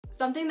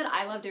Something that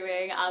I love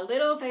doing are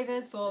little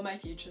favors for my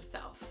future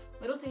self.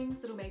 Little things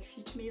that'll make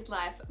future me's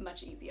life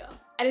much easier.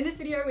 And in this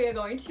video, we are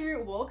going to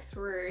walk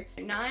through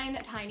 9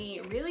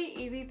 tiny, really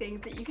easy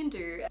things that you can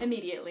do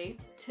immediately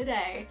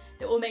today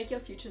that will make your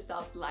future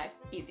self's life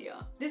easier.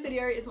 This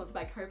video is sponsored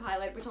by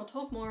CoPilot, which I'll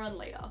talk more on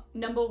later.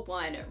 Number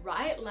 1,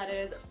 write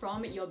letters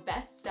from your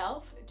best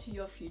self to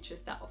your future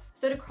self.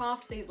 So to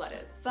craft these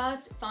letters,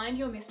 first find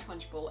your Miss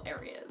Trunchbull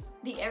areas.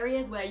 The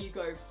areas where you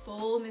go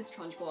full Miss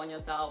Trunchbull on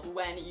yourself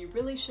when you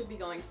really should be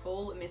going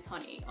full Miss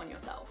Honey on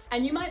yourself.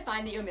 And you might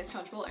find that your Miss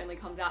Trunchbull only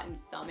comes out in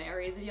some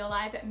areas of your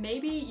life.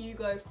 Maybe you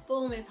go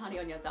full Miss Honey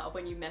on yourself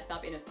when you mess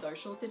up in a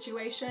social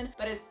situation,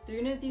 but as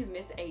soon as you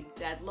miss a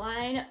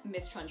deadline,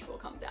 Miss Trunchbull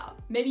comes out.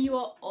 Maybe you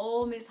are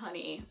all Miss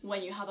Honey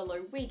when you have a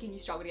low week and you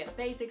struggle to get the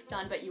basics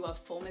done, but you are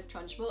full Miss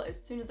Trunchbull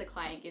as soon as the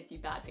client gives you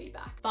bad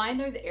feedback. Find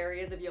those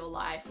areas of your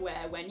life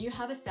where when you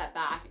have a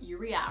setback, you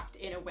react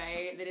in a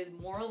way that is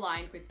more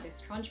aligned with Miss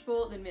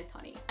Trunchbull than Miss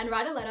Honey. And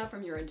write a letter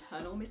from your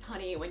internal Miss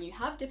Honey when you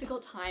have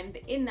difficult times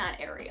in that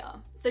area.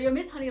 So your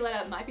Miss Honey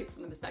letter might be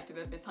from the perspective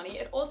of Miss Honey.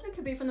 It also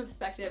could be from the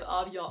perspective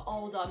of your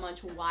older,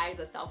 much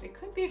wiser self. It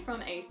could be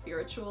from a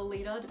spiritual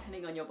leader,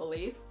 depending on your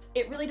beliefs.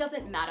 It really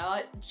doesn't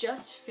matter.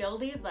 Just fill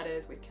these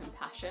letters with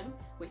compassion,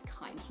 with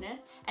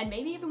kindness, and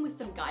maybe even with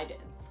some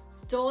guidance.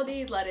 Store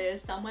these letters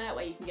somewhere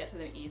where you can get to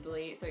them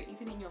easily, so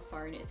even in your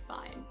phone is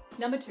fine.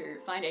 Number 2,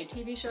 find a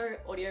TV show,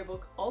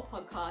 audiobook, or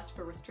podcast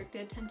for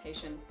restricted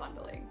temptation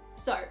bundling.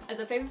 So, as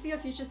a favor for your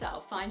future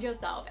self, find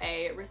yourself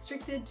a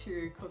restricted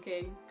to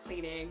cooking,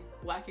 cleaning,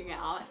 working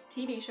out,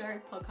 TV show,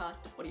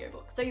 podcast,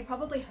 audiobook. So you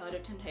probably heard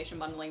of temptation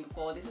bundling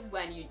before. This is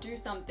when you do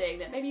something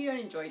that maybe you don't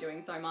enjoy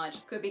doing so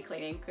much. Could be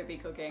cleaning, could be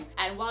cooking.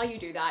 And while you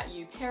do that,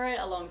 you pair it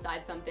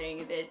alongside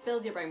something that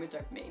fills your brain with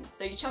dopamine.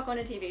 So you chuck on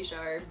a TV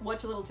show,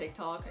 watch a little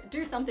TikTok,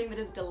 do something that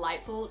is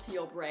delightful to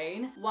your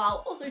brain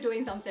while also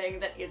doing something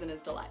that isn't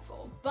as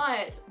delightful.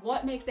 But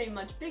what makes a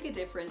much bigger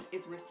difference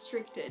is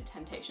restricted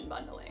temptation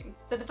bundling.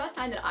 So the first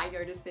time that I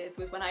noticed this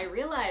was when I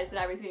realized that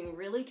I was being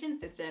really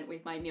consistent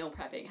with my meal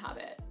prepping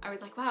habit. I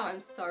was like, wow,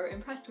 I'm so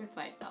impressed with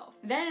myself.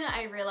 Then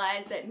I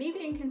realized that me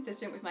being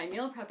consistent with my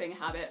meal prepping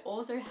habit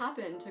also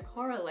happened to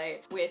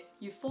correlate with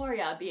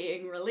Euphoria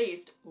being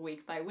released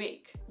week by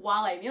week.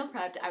 While I meal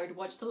prepped, I would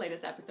watch the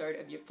latest episode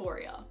of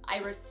Euphoria. I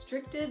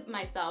restricted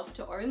myself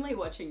to only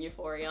watching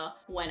Euphoria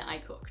when I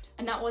cooked.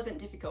 And that wasn't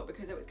difficult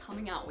because it was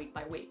coming out week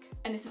by week.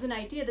 And this is an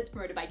idea that's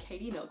promoted by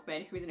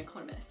Milkman, who is an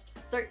economist.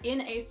 So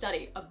in a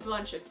study, a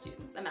bunch of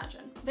students,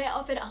 imagine, they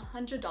offered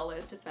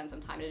 $100 to spend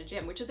some time at a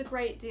gym, which is a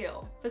great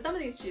deal. For some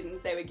of these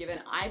students, they were given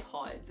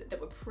iPods that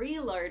were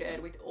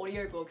preloaded with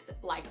audiobooks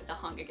like The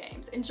Hunger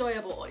Games,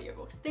 enjoyable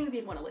audiobooks, things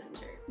you'd want to listen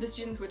to. The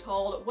students were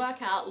told,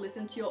 work out,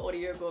 listen to your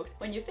audiobooks.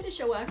 When you finish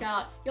your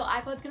workout, your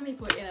iPod's going to be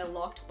put in a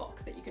locked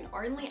box that you can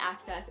only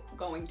access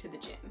going to the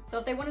gym. So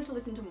if they wanted to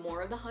listen to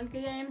more of The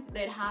Hunger Games,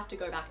 they'd have to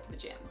go back to the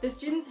gym. The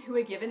students who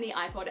were given the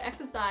iPod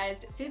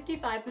exercised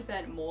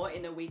 55% more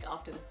in the week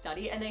after the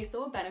study, and they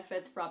saw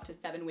benefits for up to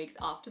 7 weeks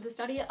after the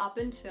study, up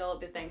until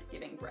the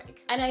Thanksgiving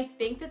break. And I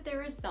think that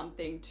there is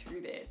something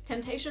to this.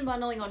 Temptation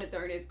bundling on its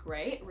own is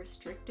great.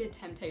 Restricted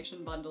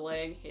temptation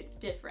bundling hits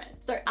different.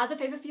 So as a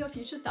favor for your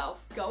future self,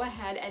 go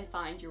ahead and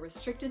find your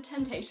restricted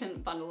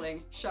temptation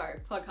bundling show,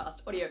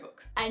 podcast,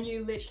 audiobook. And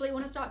you literally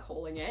want to start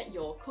calling it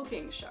your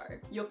cooking show,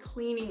 your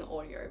cleaning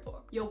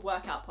audiobook, your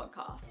workout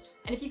podcast.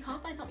 And if you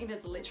can't find something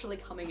that's literally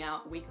coming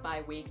out week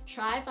by week,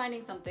 try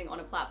finding something on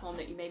a platform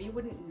that you maybe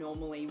wouldn't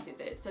normally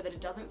visit so that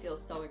it doesn't feel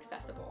so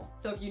accessible.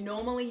 So if you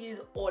normally use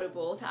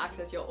Audible to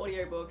access your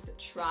audiobooks,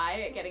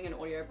 try getting an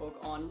audiobook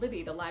on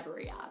Libby, the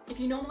library app. If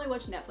you normally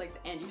watch Netflix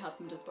and you have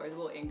some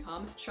disposable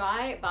income,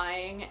 try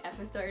buying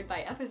episode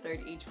by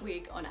episode each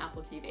week on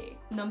Apple TV.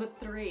 Number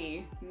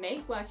 3,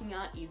 make working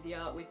out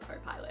easier with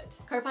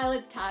CoPilot.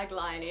 CoPilot's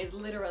tagline is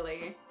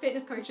literally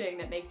fitness coaching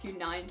that makes you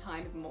 9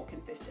 times more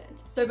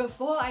consistent. So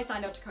before I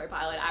signed up to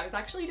CoPilot, I was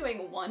actually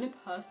doing 1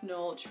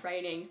 personal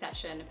training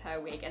session per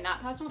week, and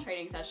that personal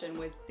training session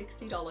was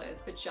 $60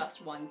 for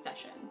just 1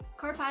 session.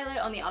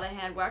 CoPilot, on the other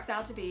hand, works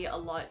out to be a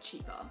lot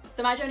cheaper.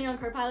 So my journey on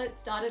CoPilot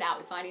started out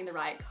with finding the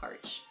right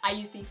coach. I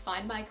used the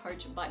Find My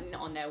Coach button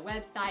on their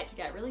website to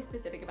get really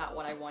specific about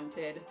what I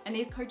wanted. And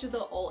these coaches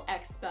are all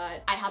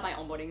experts. I had my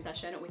onboarding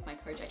session with my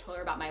coach. I told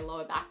her about my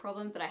lower back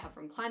problems that I have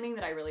from climbing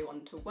that I really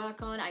wanted to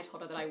work on. I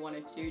told her that I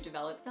wanted to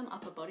develop some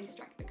upper body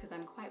strength because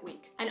I'm quite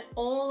weak. And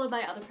all of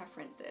my other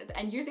preferences.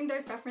 And using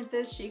those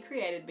preferences, she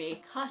created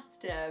me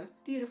custom,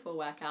 beautiful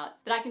workouts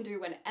that I can do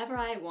whenever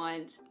I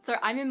want. So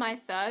I'm in my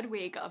 3rd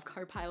week of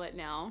CoPilot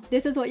now.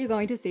 This is what you're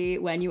going to see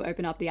when you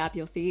open up the app.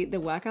 You'll see the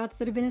workouts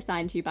that have been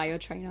assigned to you by your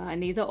trainer,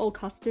 and these are all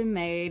custom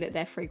made,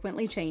 they're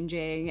frequently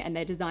changing, and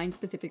they're designed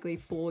specifically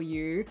for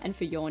you and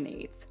for your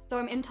needs. So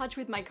I'm in touch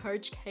with my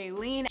coach,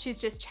 Kayleen. She's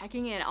just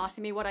checking in,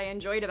 asking me what I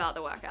enjoyed about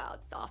the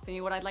workouts, asking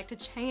me what I'd like to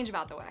change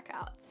about the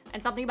workouts.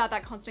 And something about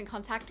that constant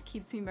contact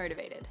keeps me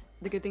motivated.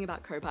 The good thing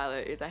about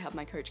CoPilot is I have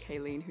my coach,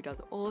 Kayleen, who does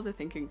all of the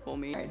thinking for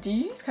me. Do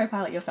you use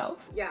CoPilot yourself?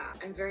 Yeah,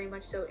 I'm very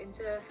much so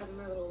into having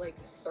my little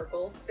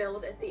circle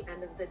filled at the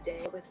end of the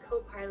day. With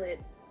CoPilot,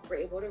 we're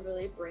able to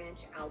really branch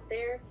out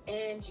there,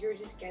 and you're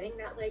just getting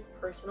that like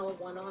personal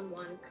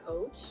one-on-one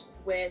coach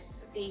with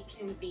the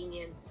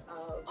convenience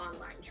of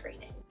online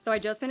training. So I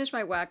just finished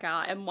my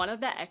workout, and one of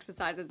the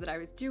exercises that I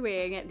was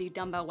doing, the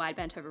dumbbell wide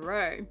bent over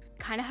row,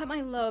 kind of hurt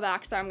my lower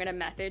back, so I'm gonna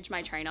message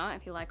my trainer and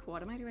be like,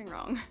 what am I doing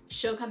wrong?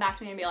 She'll come back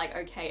to me and be like,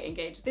 okay,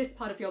 engage this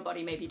part of your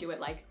body, maybe do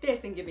it like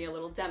this, and give me a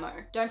little demo.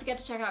 Don't forget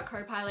to check out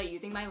CoPilot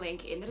using my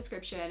link in the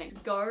description,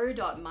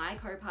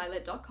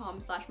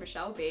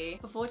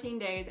 go.mycopilot.com/michelleb for 14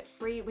 days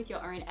free with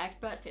your own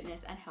expert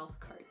fitness and health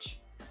coach.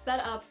 Set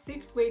up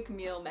 6-week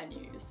meal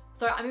menus.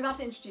 So I'm about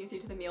to introduce you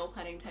to the meal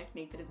planning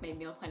technique that has made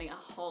meal planning a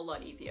whole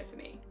lot easier for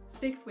me.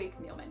 6-week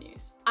meal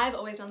menus. I've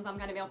always done some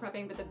kind of meal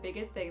prepping, but the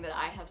biggest thing that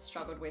I have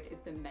struggled with is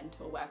the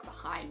mental work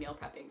behind meal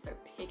prepping. So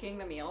picking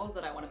the meals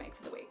that I want to make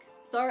for the week.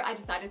 So I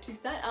decided to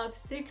set up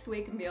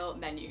 6-week meal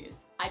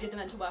menus. I did the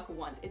mental work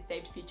once. It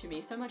saved future me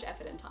so much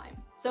effort and time.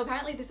 So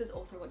apparently this is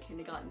also what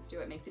kindergartens do.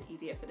 It makes it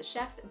easier for the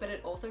chefs, but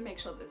it also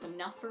makes sure there's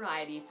enough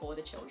variety for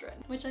the children,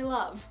 which I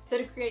love. So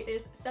to create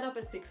this, set up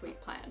a 6-week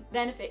plan.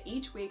 Then for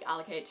each week,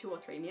 allocate 2 or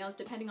 3 meals,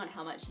 depending on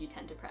how much you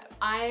tend to prep.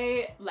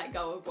 I let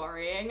go of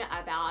worrying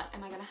about,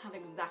 am I gonna have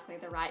exactly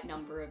the right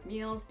number of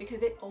meals?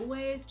 Because it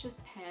always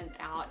just pans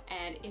out.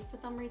 And if for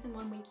some reason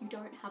one week you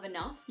don't have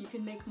enough, you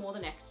can make more the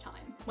next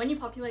time. When you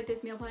populate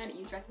this meal plan,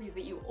 use recipes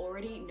that you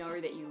already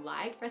know that you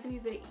like,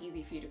 recipes that are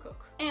easy for you to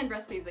cook, and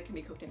recipes that can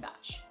be cooked in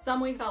batch. Some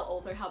weeks I'll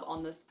also have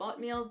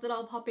on-the-spot meals that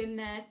I'll pop in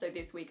there. So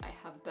this week I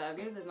have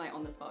burgers as my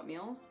on-the-spot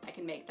meals. I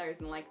can make those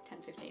in like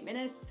 10-15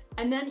 minutes.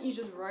 And then you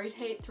just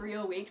rotate through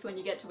your weeks. When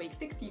you get to week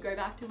 6, you go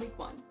back to week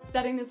 1.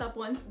 Setting this up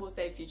once will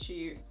save future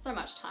you so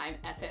much time,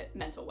 effort,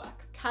 mental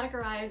work.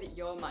 Categorize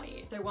your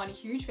money. So one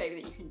huge favor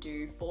that you can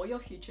do for your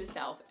future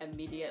self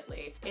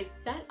immediately is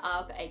set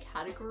up a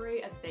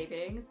category of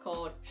savings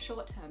called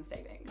short-term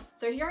savings.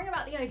 So hearing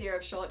about the idea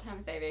of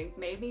short-term savings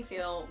made me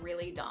feel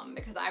really dumb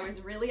because I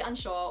was really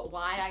unsure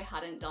why I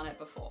hadn't done it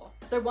before.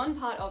 So one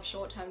part of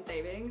short-term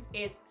savings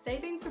is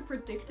saving for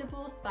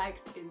predictable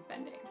spikes in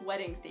spending.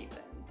 Wedding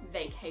season,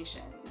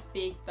 vacations,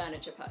 big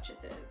furniture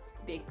purchases,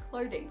 big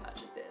clothing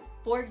purchases.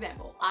 For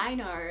example, I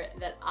know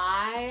that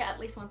at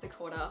least once a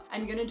quarter,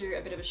 I'm gonna do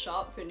a bit of a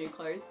shop for new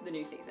clothes for the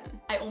new season.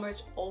 I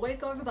almost always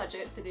go over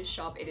budget for this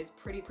shop. It is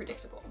pretty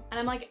predictable. And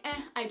I'm like,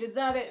 I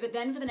deserve it. But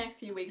then for the next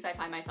few weeks, I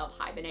find myself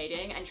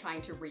hibernating and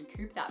trying to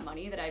recoup that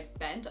money that I've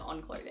spent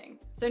on clothing.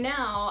 So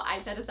now I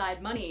set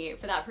aside money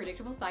for that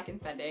predictable spike in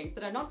spending so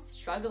that I'm not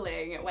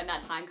struggling when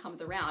that time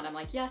comes around. I'm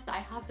like, yes, I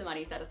have the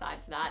money set aside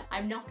for that.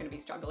 I'm not gonna be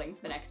struggling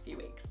for the next few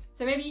weeks.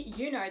 So maybe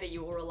you know that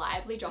you will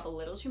reliably drop a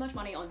little too much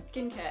money on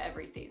skincare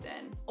every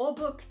season, or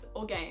books,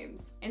 or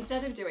games.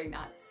 Instead of doing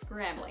that,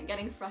 scrambling,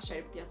 getting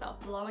frustrated with yourself,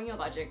 blowing your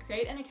budget,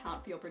 create an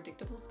account for your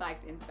predictable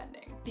spikes in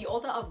spending. The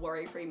author of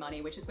Worry-Free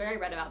Money, which is where I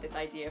read about this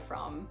idea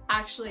from,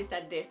 actually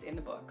said this in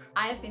the book.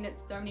 I have seen it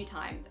so many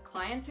times.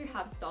 Clients who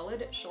have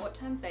solid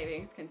short-term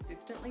savings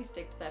consistently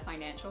stick to their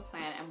financial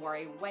plan and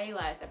worry way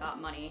less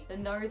about money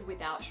than those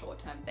without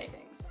short-term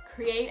savings.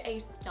 Create a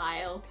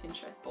style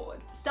Pinterest board.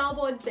 Style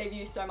boards save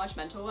you so much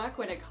mental work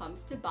when it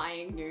comes to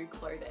buying new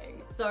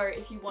clothing. So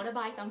if you want to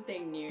buy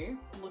something new,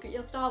 look at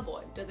your style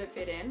board. Does it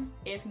fit in?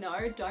 If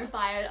no, don't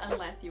buy it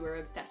unless you are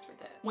obsessed with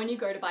it. When you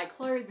go to buy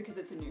clothes because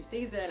it's a new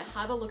season,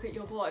 have a look at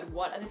your board.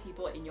 What are the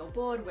people in your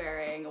board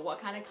wearing?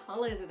 What kind of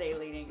colors are they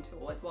leaning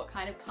towards? What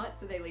kind of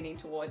cuts are they leaning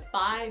towards?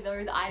 Buy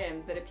those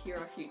items that appear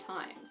a few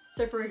times.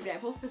 So for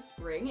example, for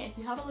spring, if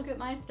you have a look at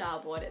my style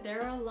board,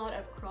 there are a lot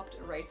of cropped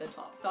racer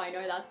tops. So I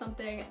know that's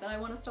something that I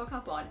want to stock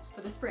up on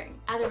for the spring.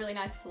 As a really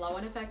nice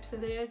flow-on effect for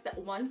this,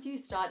 once you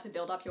start to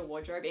build up your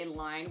wardrobe in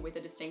line with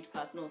a distinct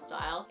personal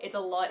style, it's a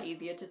lot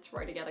easier to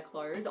throw together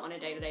clothes on a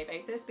day-to-day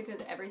basis because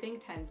everything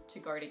tends to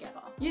go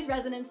together. Use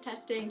resonance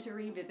testing to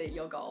revisit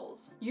your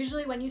goals.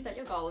 Usually when you set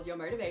your goals, your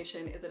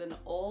motivation is at an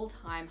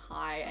all-time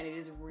high and it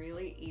is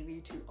really easy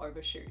to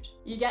overshoot.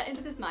 You get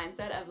into this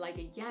mindset of like,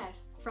 yes,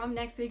 from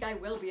next week, I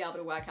will be able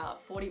to work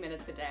out 40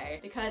 minutes a day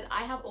because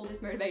I have all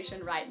this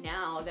motivation right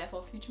now,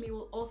 therefore future me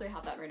will also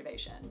have that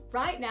motivation.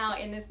 Right now,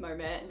 in this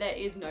moment, there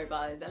is no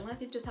buzz unless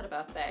you've just had a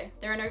birthday.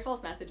 There are no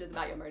false messages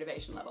about your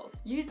motivation levels.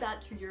 Use that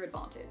to your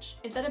advantage.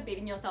 Instead of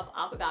beating yourself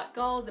up about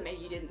goals that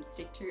maybe you didn't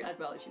stick to as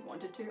well as you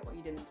wanted to or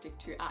you didn't stick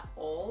to at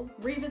all,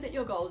 revisit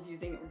your goals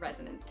using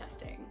resonance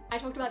testing. I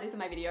talked about this in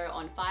my video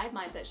on 5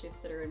 mindset shifts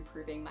that are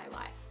improving my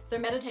life. So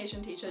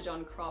meditation teacher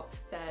John Kropf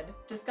said,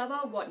 discover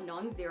what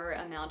non-zero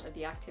amount of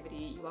the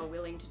activity you are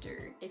willing to do.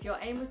 If your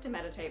aim was to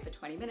meditate for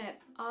 20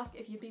 minutes, ask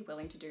if you'd be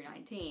willing to do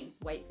 19.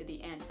 Wait for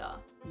the answer.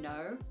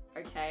 No?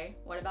 Okay.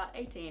 What about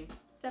 18?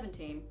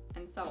 17,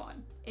 and so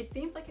on. It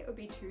seems like it would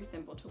be too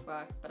simple to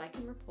work, but I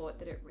can report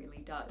that it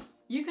really does.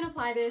 You can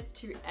apply this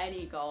to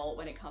any goal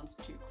when it comes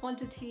to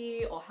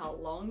quantity or how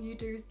long you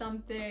do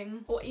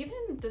something, or even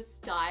the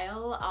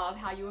style of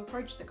how you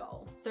approach the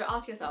goal. So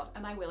ask yourself,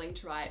 am I willing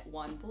to write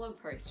 1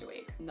 blog post a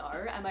week? No.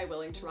 Am I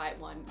willing to write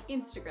 1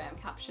 Instagram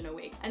caption a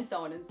week? And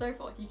so on and so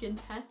forth. You can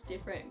test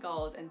different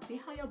goals and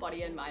see how your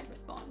body and mind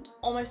respond.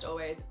 Almost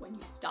always, when you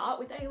start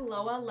with a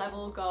lower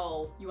level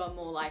goal, you are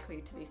more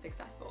likely to be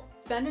successful.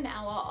 Spend an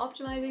hour hour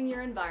optimizing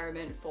your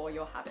environment for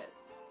your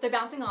habits. So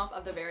bouncing off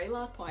of the very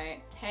last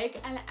point, take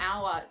an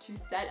hour to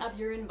set up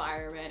your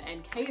environment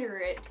and cater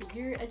it to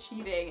you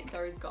achieving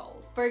those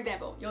goals. For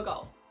example, your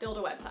goal, build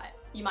a website.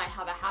 You might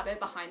have a habit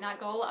behind that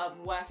goal of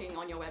working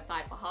on your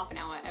website for half an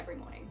hour every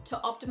morning. To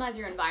optimize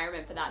your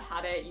environment for that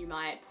habit, you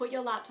might put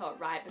your laptop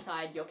right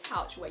beside your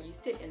couch where you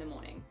sit in the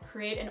morning.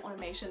 Create an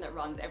automation that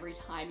runs every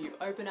time you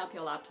open up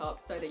your laptop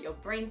so that your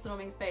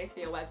brainstorming space for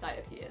your website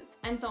appears,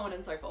 and so on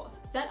and so forth.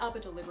 Set up a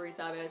delivery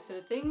service for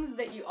the things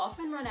that you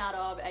often run out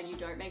of and you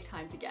don't make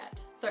time to get.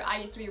 So I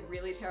used to be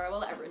really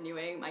terrible at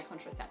renewing my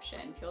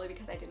contraception purely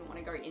because I didn't want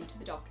to go into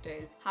the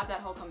doctors, have that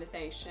whole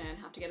conversation,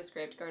 have to get a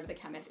script, go to the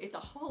chemist. It's a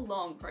whole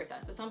long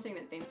process for something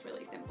that seems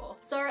really simple.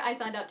 So I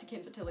signed up to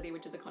Kinfertility,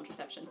 which is a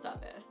contraception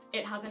service.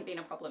 It hasn't been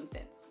a problem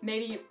since.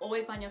 Maybe you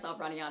always find yourself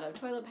running out of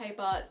toilet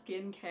paper,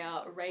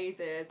 skincare,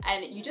 razors,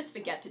 and you just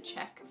forget to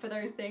check for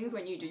those things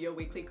when you do your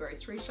weekly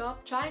grocery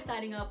shop. Try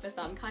signing up for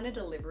some kind of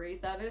delivery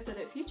service so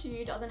that future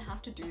you doesn't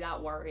have to do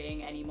that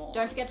worrying anymore.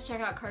 Don't forget to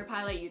check out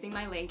CoPilot using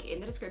my link in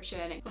the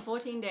description for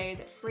 14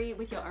 days free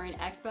with your own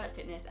expert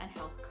fitness and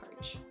health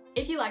coach.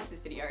 If you liked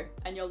this video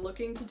and you're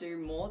looking to do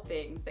more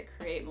things that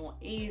create more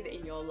ease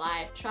in your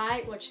life,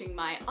 try watching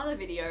my other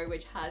video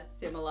which has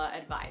similar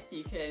advice.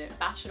 You can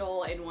bash it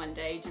all in one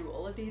day, do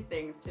all of these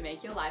things to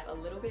make your life a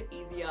little bit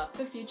easier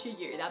for future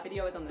you. That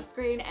video is on the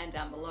screen and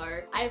down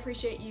below. I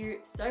appreciate you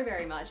so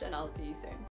very much and I'll see you soon.